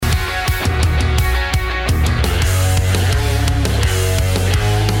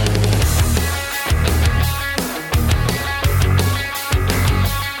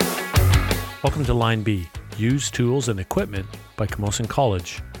Welcome to Line B, Used Tools and Equipment by Camosun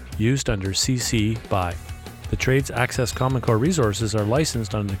College, used under CC BY. The Trades Access Common Core resources are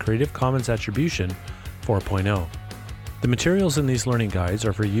licensed under the Creative Commons Attribution 4.0. The materials in these learning guides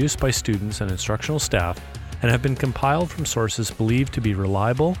are for use by students and instructional staff and have been compiled from sources believed to be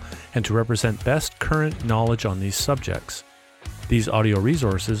reliable and to represent best current knowledge on these subjects. These audio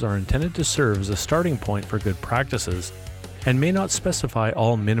resources are intended to serve as a starting point for good practices and may not specify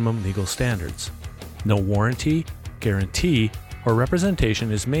all minimum legal standards. No warranty, guarantee, or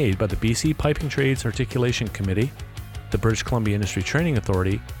representation is made by the BC Piping Trades Articulation Committee, the British Columbia Industry Training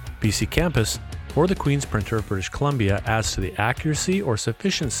Authority, BC Campus, or the Queen's Printer of British Columbia as to the accuracy or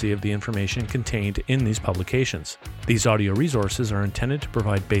sufficiency of the information contained in these publications. These audio resources are intended to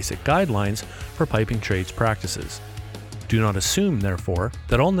provide basic guidelines for piping trades practices. Do not assume, therefore,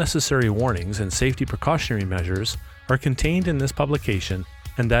 that all necessary warnings and safety precautionary measures are contained in this publication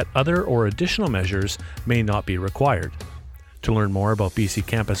and that other or additional measures may not be required. To learn more about BC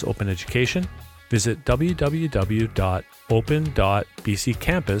Campus Open Education, visit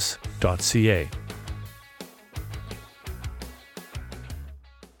www.open.bccampus.ca.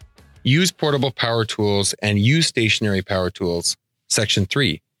 Use portable power tools and use stationary power tools. Section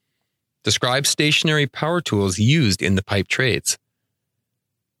 3. Describe stationary power tools used in the pipe trades.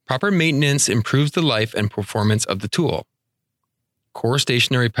 Proper maintenance improves the life and performance of the tool. Core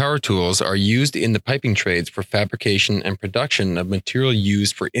stationary power tools are used in the piping trades for fabrication and production of material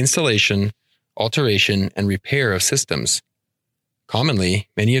used for installation, alteration, and repair of systems. Commonly,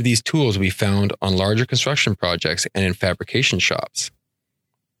 many of these tools will be found on larger construction projects and in fabrication shops.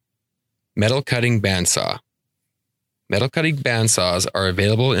 Metal cutting bandsaw. Metal cutting bandsaws are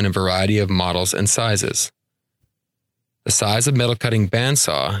available in a variety of models and sizes. The size of metal cutting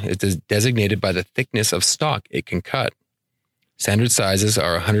bandsaw is designated by the thickness of stock it can cut. Standard sizes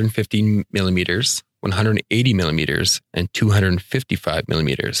are 150 millimeters, 180 millimeters, and 255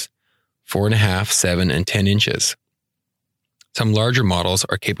 millimeters, 4.5, 7, and 10 inches. Some larger models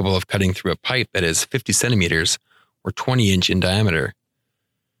are capable of cutting through a pipe that is 50 centimeters or 20 inch in diameter.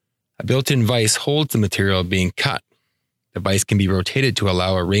 A built-in vise holds the material being cut. The vise can be rotated to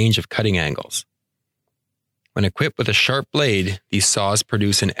allow a range of cutting angles. When equipped with a sharp blade, these saws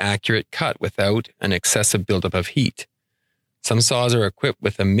produce an accurate cut without an excessive buildup of heat. Some saws are equipped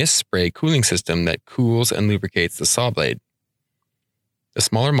with a mist spray cooling system that cools and lubricates the saw blade. The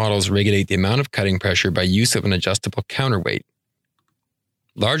smaller models regulate the amount of cutting pressure by use of an adjustable counterweight.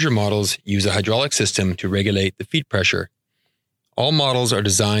 Larger models use a hydraulic system to regulate the feed pressure. All models are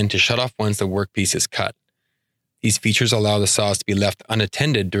designed to shut off once the workpiece is cut. These features allow the saws to be left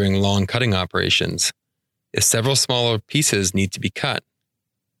unattended during long cutting operations. If several smaller pieces need to be cut,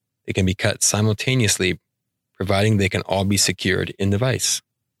 they can be cut simultaneously, providing they can all be secured in the vise.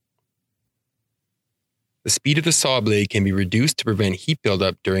 The speed of the saw blade can be reduced to prevent heat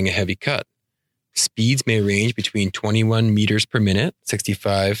buildup during a heavy cut. Speeds may range between 21 meters per minute,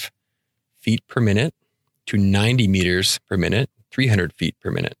 65 feet per minute, to 90 meters per minute, 300 feet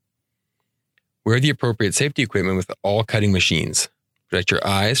per minute. Wear the appropriate safety equipment with all cutting machines. Protect your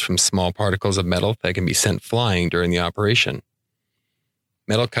eyes from small particles of metal that can be sent flying during the operation.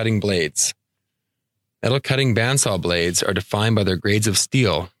 Metal cutting blades. Metal cutting bandsaw blades are defined by their grades of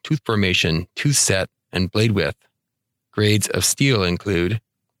steel, tooth formation, tooth set, and blade width. Grades of steel include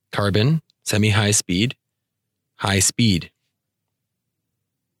carbon, semi-high speed, high speed.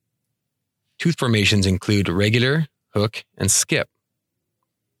 Tooth formations include regular, hook, and skip.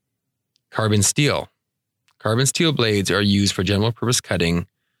 Carbon steel. Carbon steel blades are used for general purpose cutting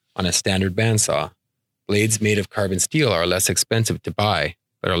on a standard bandsaw. Blades made of carbon steel are less expensive to buy,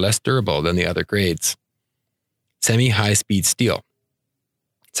 but are less durable than the other grades. Semi-high speed steel.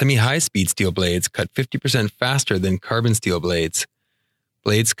 Semi-high speed steel blades cut 50% faster than carbon steel blades.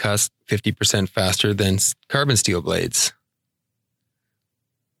 Blades cut 50% faster than carbon steel blades.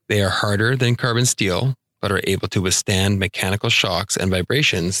 They are harder than carbon steel, but are able to withstand mechanical shocks and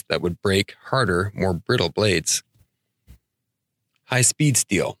vibrations that would break harder, more brittle blades. High-speed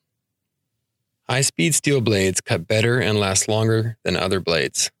steel. High-speed steel blades cut better and last longer than other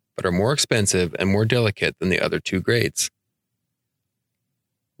blades, but are more expensive and more delicate than the other two grades.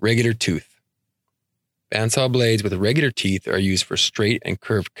 Regular tooth. Bandsaw blades with regular teeth are used for straight and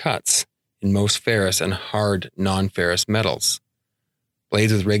curved cuts in most ferrous and hard non-ferrous metals.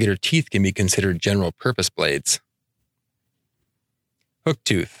 Blades with regular teeth can be considered general-purpose blades. Hook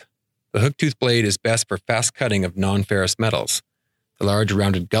tooth. The hook tooth blade is best for fast cutting of non-ferrous metals. The large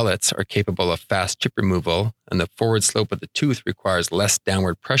rounded gullets are capable of fast chip removal, and the forward slope of the tooth requires less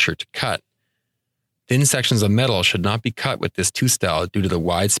downward pressure to cut. Thin sections of metal should not be cut with this tooth style due to the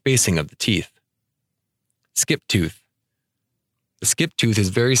wide spacing of the teeth. Skip tooth. The skip tooth is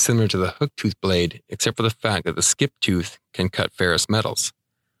very similar to the hook tooth blade, except for the fact that the skip tooth can cut ferrous metals,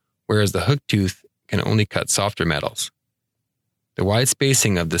 whereas the hook tooth can only cut softer metals. The wide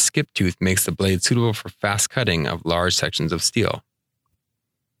spacing of the skip tooth makes the blade suitable for fast cutting of large sections of steel.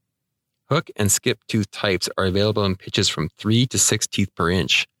 Hook and skip tooth types are available in pitches from 3 to 6 teeth per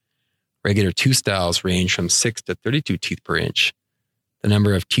inch. Regular tooth styles range from 6 to 32 teeth per inch. The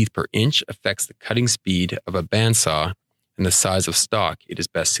number of teeth per inch affects the cutting speed of a bandsaw and the size of stock it is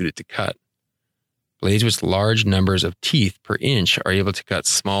best suited to cut. Blades with large numbers of teeth per inch are able to cut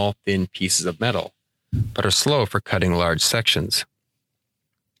small, thin pieces of metal, but are slow for cutting large sections.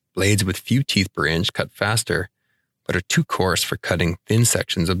 Blades with few teeth per inch cut faster, but are too coarse for cutting thin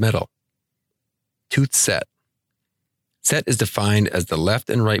sections of metal. Tooth set. Set is defined as the left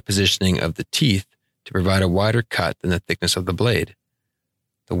and right positioning of the teeth to provide a wider cut than the thickness of the blade.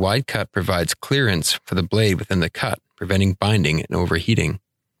 The wide cut provides clearance for the blade within the cut, preventing binding and overheating.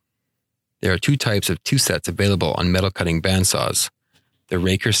 There are two types of tooth sets available on metal cutting bandsaws, the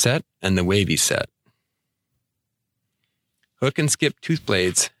raker set and the wavy set. Hook and skip tooth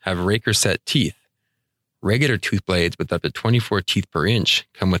blades have raker set teeth. Regular tooth blades with up to 24 teeth per inch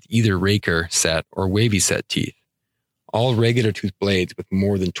come with either raker set or wavy set teeth. All regular tooth blades with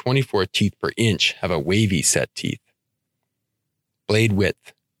more than 24 teeth per inch have a wavy set teeth. Blade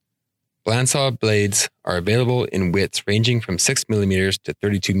width. Bandsaw blades are available in widths ranging from 6 mm to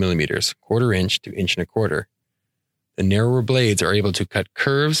 32 mm, quarter inch to inch and a quarter. The narrower blades are able to cut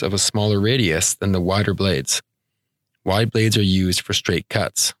curves of a smaller radius than the wider blades. Wide blades are used for straight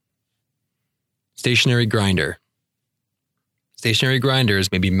cuts. Stationary grinder. Stationary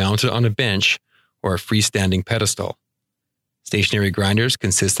grinders may be mounted on a bench or a freestanding pedestal. Stationary grinders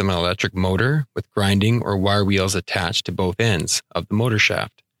consist of an electric motor with grinding or wire wheels attached to both ends of the motor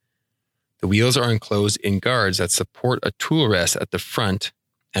shaft. The wheels are enclosed in guards that support a tool rest at the front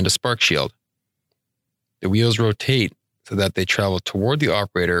and a spark shield. The wheels rotate so that they travel toward the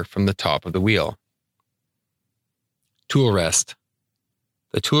operator from the top of the wheel. Tool rest.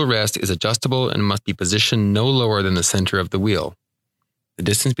 The tool rest is adjustable and must be positioned no lower than the center of the wheel. The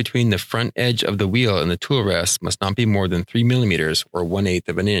distance between the front edge of the wheel and the tool rest must not be more than 3 mm or 1/8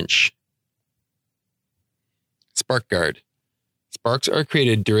 of an inch. Spark guard. Sparks are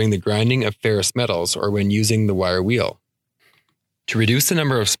created during the grinding of ferrous metals or when using the wire wheel. To reduce the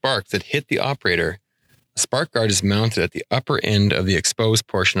number of sparks that hit the operator, a spark guard is mounted at the upper end of the exposed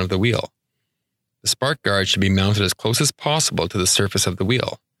portion of the wheel. The spark guard should be mounted as close as possible to the surface of the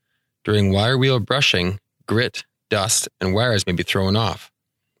wheel. During wire wheel brushing, grit, dust, and wires may be thrown off.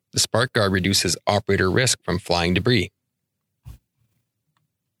 The spark guard reduces operator risk from flying debris.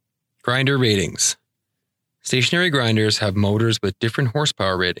 Grinder ratings. Stationary grinders have motors with different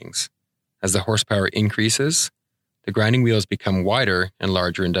horsepower ratings. As the horsepower increases, the grinding wheels become wider and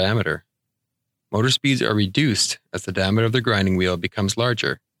larger in diameter. Motor speeds are reduced as the diameter of the grinding wheel becomes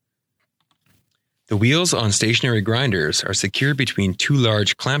larger. The wheels on stationary grinders are secured between two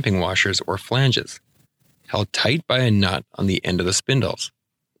large clamping washers or flanges, held tight by a nut on the end of the spindles.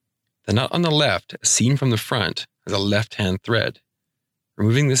 The nut on the left, as seen from the front, has a left-hand thread.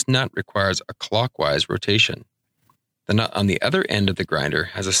 Removing this nut requires a clockwise rotation. The nut on the other end of the grinder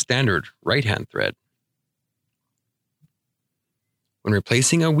has a standard right-hand thread. When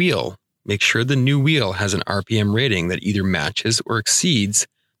replacing a wheel, make sure the new wheel has an RPM rating that either matches or exceeds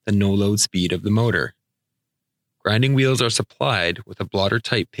the no-load speed of the motor. Grinding wheels are supplied with a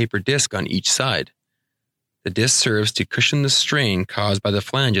blotter-type paper disc on each side. The disc serves to cushion the strain caused by the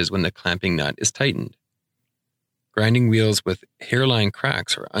flanges when the clamping nut is tightened. Grinding wheels with hairline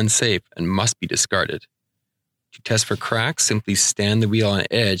cracks are unsafe and must be discarded. To test for cracks, simply stand the wheel on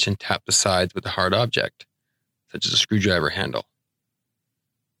edge and tap the sides with a hard object, such as a screwdriver handle.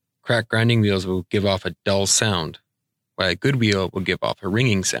 Cracked grinding wheels will give off a dull sound, while a good wheel will give off a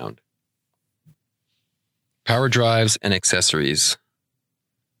ringing sound. Power drives and accessories.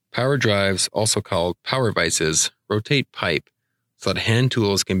 Power drives, also called power vices, rotate pipe so that hand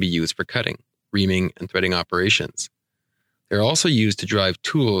tools can be used for cutting, reaming, and threading operations. They are also used to drive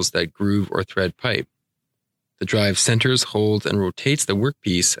tools that groove or thread pipe. The drive centers, holds, and rotates the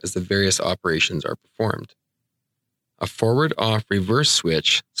workpiece as the various operations are performed. A forward-off reverse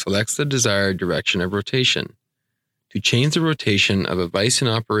switch selects the desired direction of rotation. To change the rotation of a vise in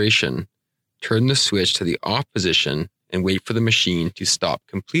operation, turn the switch to the off position and wait for the machine to stop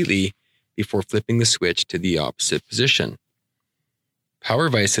completely before flipping the switch to the opposite position. Power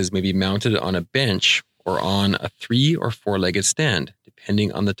vices may be mounted on a bench or on a 3- or 4-legged stand,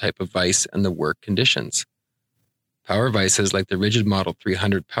 depending on the type of vise and the work conditions. Power vices like the rigid Model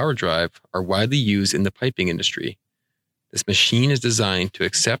 300 power drive are widely used in the piping industry. This machine is designed to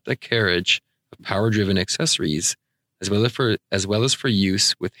accept a carriage of power-driven accessories as well as for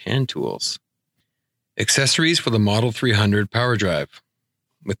use with hand tools. Accessories for the Model 300 power drive.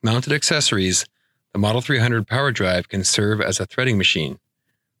 With mounted accessories, the Model 300 power drive can serve as a threading machine.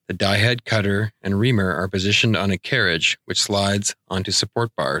 The die head, cutter, and reamer are positioned on a carriage which slides onto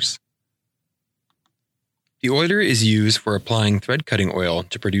support bars. The oiler is used for applying thread cutting oil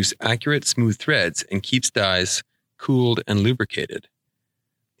to produce accurate, smooth threads and keeps dies cooled and lubricated.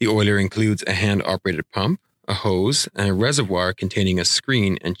 The oiler includes a hand-operated pump, a hose, and a reservoir containing a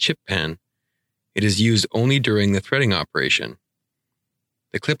screen and chip pan. It is used only during the threading operation.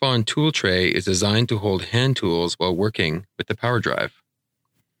 The clip-on tool tray is designed to hold hand tools while working with the power drive.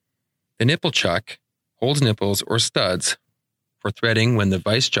 The nipple chuck holds nipples or studs for threading when the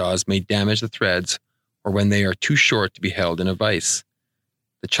vise jaws may damage the threads or when they are too short to be held in a vise.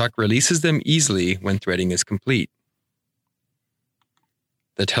 The chuck releases them easily when threading is complete.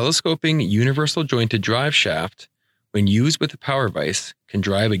 The telescoping universal jointed drive shaft, when used with a power vise, can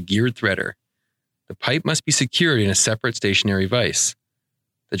drive a geared threader. The pipe must be secured in a separate stationary vise.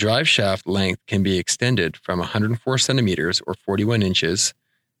 The drive shaft length can be extended from 104 centimeters or 41 inches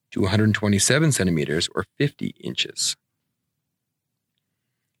to 127 centimeters or 50 inches.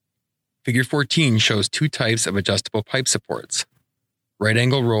 Figure 14 shows two types of adjustable pipe supports. Right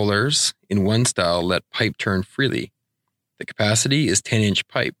angle rollers in one style let pipe turn freely. The capacity is 10-inch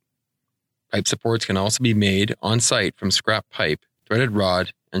pipe. Pipe supports can also be made on site from scrap pipe, threaded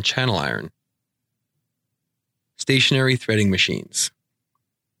rod, and channel iron. Stationary threading machines.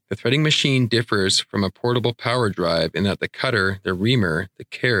 The threading machine differs from a portable power drive in that the cutter, the reamer, the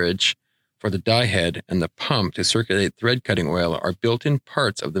carriage for the die head, and the pump to circulate thread cutting oil are built-in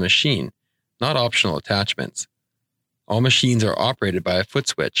parts of the machine, not optional attachments. All machines are operated by a foot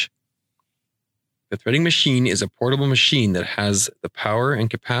switch. The threading machine is a portable machine that has the power and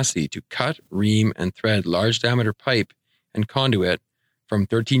capacity to cut, ream, and thread large diameter pipe and conduit from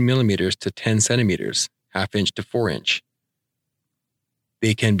 13 millimeters to 10 centimeters, half-inch to 4-inch.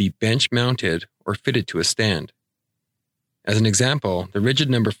 They can be bench-mounted or fitted to a stand. As an example, the rigid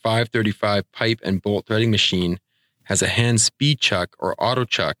number 535 pipe and bolt threading machine has a hand speed chuck or auto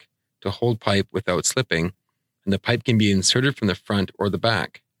chuck to hold pipe without slipping, and the pipe can be inserted from the front or the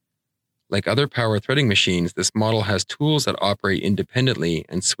back. Like other power threading machines, this model has tools that operate independently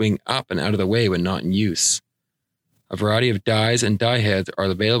and swing up and out of the way when not in use. A variety of dies and die heads are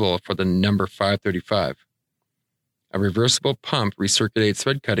available for the number 535. A reversible pump recirculates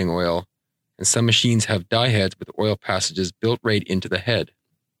thread cutting oil, and some machines have die heads with oil passages built right into the head.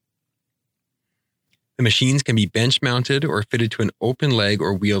 The machines can be bench mounted or fitted to an open leg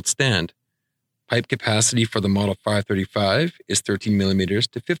or wheeled stand. Pipe capacity for the Model 535 is 13 millimeters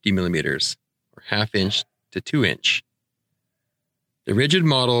to 50 millimeters, or half-inch to 2-inch. The rigid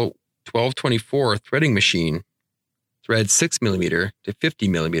Model 1224 threading machine threads 6 millimeter to 50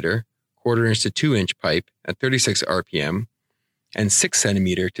 millimeter, quarter-inch to 2-inch pipe at 36 RPM, and 6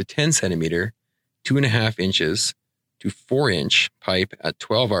 centimeter to 10 centimeter, 2.5 inches to 4-inch pipe at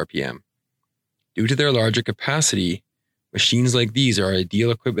 12 RPM. Due to their larger capacity, machines like these are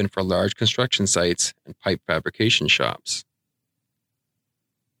ideal equipment for large construction sites and pipe fabrication shops.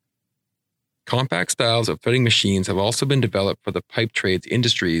 Compact styles of threading machines have also been developed for the pipe trades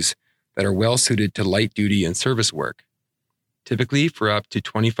industries that are well suited to light duty and service work, typically for up to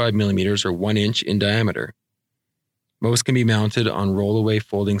 25 millimeters or 1 inch in diameter. Most can be mounted on roll-away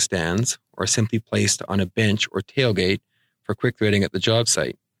folding stands or simply placed on a bench or tailgate for quick threading at the job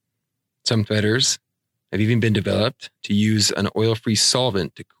site. Some threaders have even been developed to use an oil-free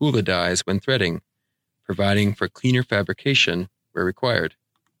solvent to cool the dies when threading, providing for cleaner fabrication where required.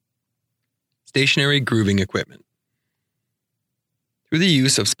 Stationary grooving equipment. Through the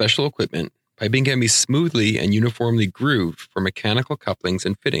use of special equipment, piping can be smoothly and uniformly grooved for mechanical couplings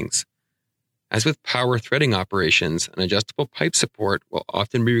and fittings. As with power threading operations, an adjustable pipe support will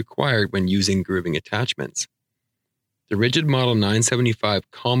often be required when using grooving attachments. The rigid Model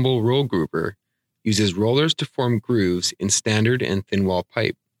 975 combo roll groover uses rollers to form grooves in standard and thin wall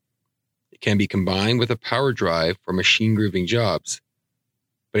pipe. It can be combined with a power drive for machine grooving jobs,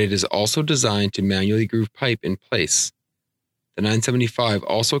 but it is also designed to manually groove pipe in place. The 975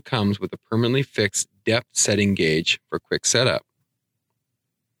 also comes with a permanently fixed depth setting gauge for quick setup.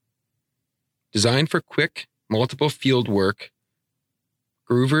 Designed for quick, multiple field work,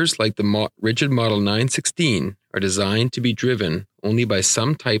 groovers like the rigid Model 916 are designed to be driven only by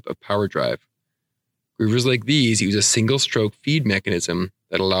some type of power drive. Groovers like these use a single-stroke feed mechanism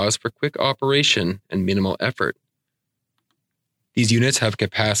that allows for quick operation and minimal effort. These units have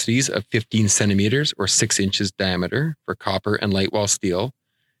capacities of 15 centimeters or 6 inches diameter for copper and light wall steel,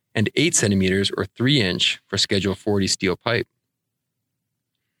 and 8 centimeters or 3 inch for Schedule 40 steel pipe.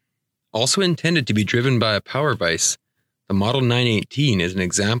 Also intended to be driven by a power vise, the Model 918 is an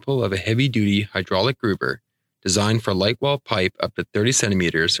example of a heavy-duty hydraulic groover designed for light wall pipe up to 30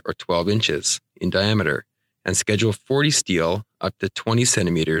 centimeters or 12 inches in diameter, and Schedule 40 steel up to 20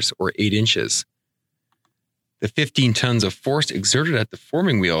 centimeters or 8 inches. The 15 tons of force exerted at the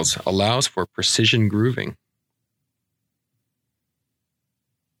forming wheels allows for precision grooving.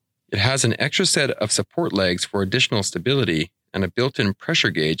 It has an extra set of support legs for additional stability and a built-in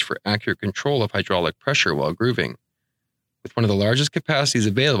pressure gauge for accurate control of hydraulic pressure while grooving. With one of the largest capacities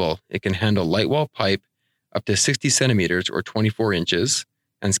available, it can handle light wall pipe up to 60 centimeters or 24 inches,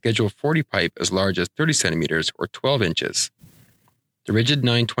 and Schedule 40 pipe as large as 30 centimeters or 12 inches. The rigid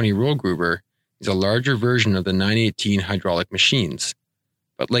 920 roll groover is a larger version of the 918 hydraulic machines,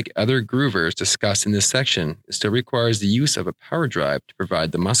 but like other groovers discussed in this section, it still requires the use of a power drive to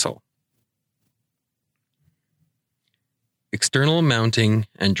provide the muscle. External mounting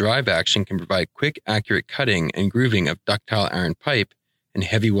and drive action can provide quick, accurate cutting and grooving of ductile iron pipe and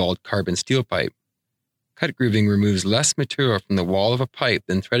heavy-walled carbon steel pipe. Cut grooving removes less material from the wall of a pipe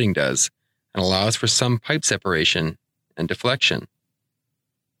than threading does and allows for some pipe separation and deflection.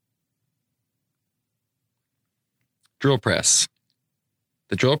 Drill press.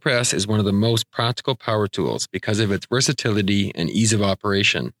 The drill press is one of the most practical power tools because of its versatility and ease of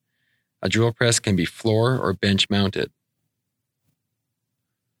operation. A drill press can be floor or bench mounted.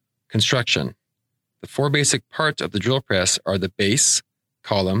 Construction. The 4 basic parts of the drill press are the base,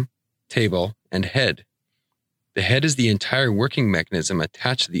 column, table, and head. The head is the entire working mechanism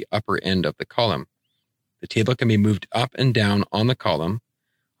attached to the upper end of the column. The table can be moved up and down on the column.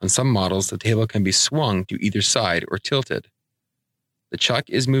 On some models, the table can be swung to either side or tilted. The chuck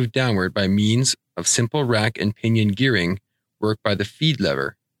is moved downward by means of simple rack and pinion gearing worked by the feed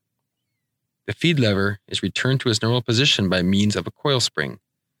lever. The feed lever is returned to its normal position by means of a coil spring.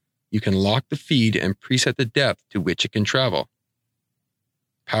 You can lock the feed and preset the depth to which it can travel.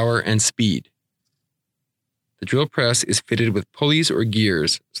 Power and speed. The drill press is fitted with pulleys or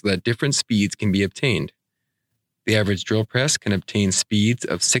gears so that different speeds can be obtained. The average drill press can obtain speeds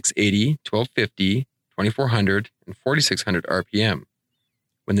of 680, 1250, 2400, and 4600 RPM.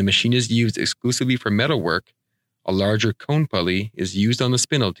 When the machine is used exclusively for metal work, a larger cone pulley is used on the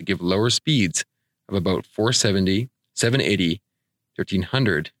spindle to give lower speeds of about 470, 780,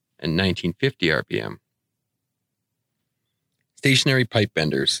 1300, and 1950 RPM. Stationary pipe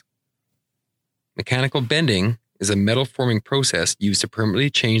benders. Mechanical bending is a metal forming process used to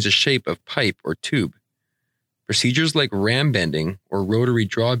permanently change the shape of pipe or tube. Procedures like ram bending or rotary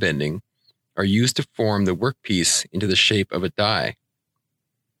draw bending are used to form the workpiece into the shape of a die.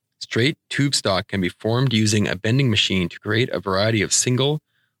 Straight tube stock can be formed using a bending machine to create a variety of single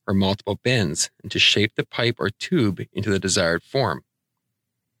or multiple bends and to shape the pipe or tube into the desired form.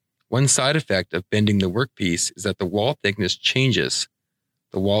 One side effect of bending the workpiece is that the wall thickness changes.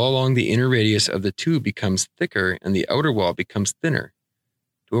 The wall along the inner radius of the tube becomes thicker and the outer wall becomes thinner.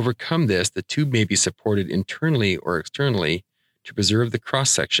 To overcome this, the tube may be supported internally or externally to preserve the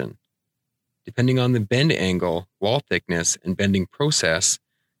cross-section. Depending on the bend angle, wall thickness, and bending process,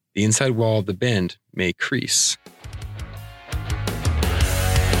 the inside wall of the bend may crease.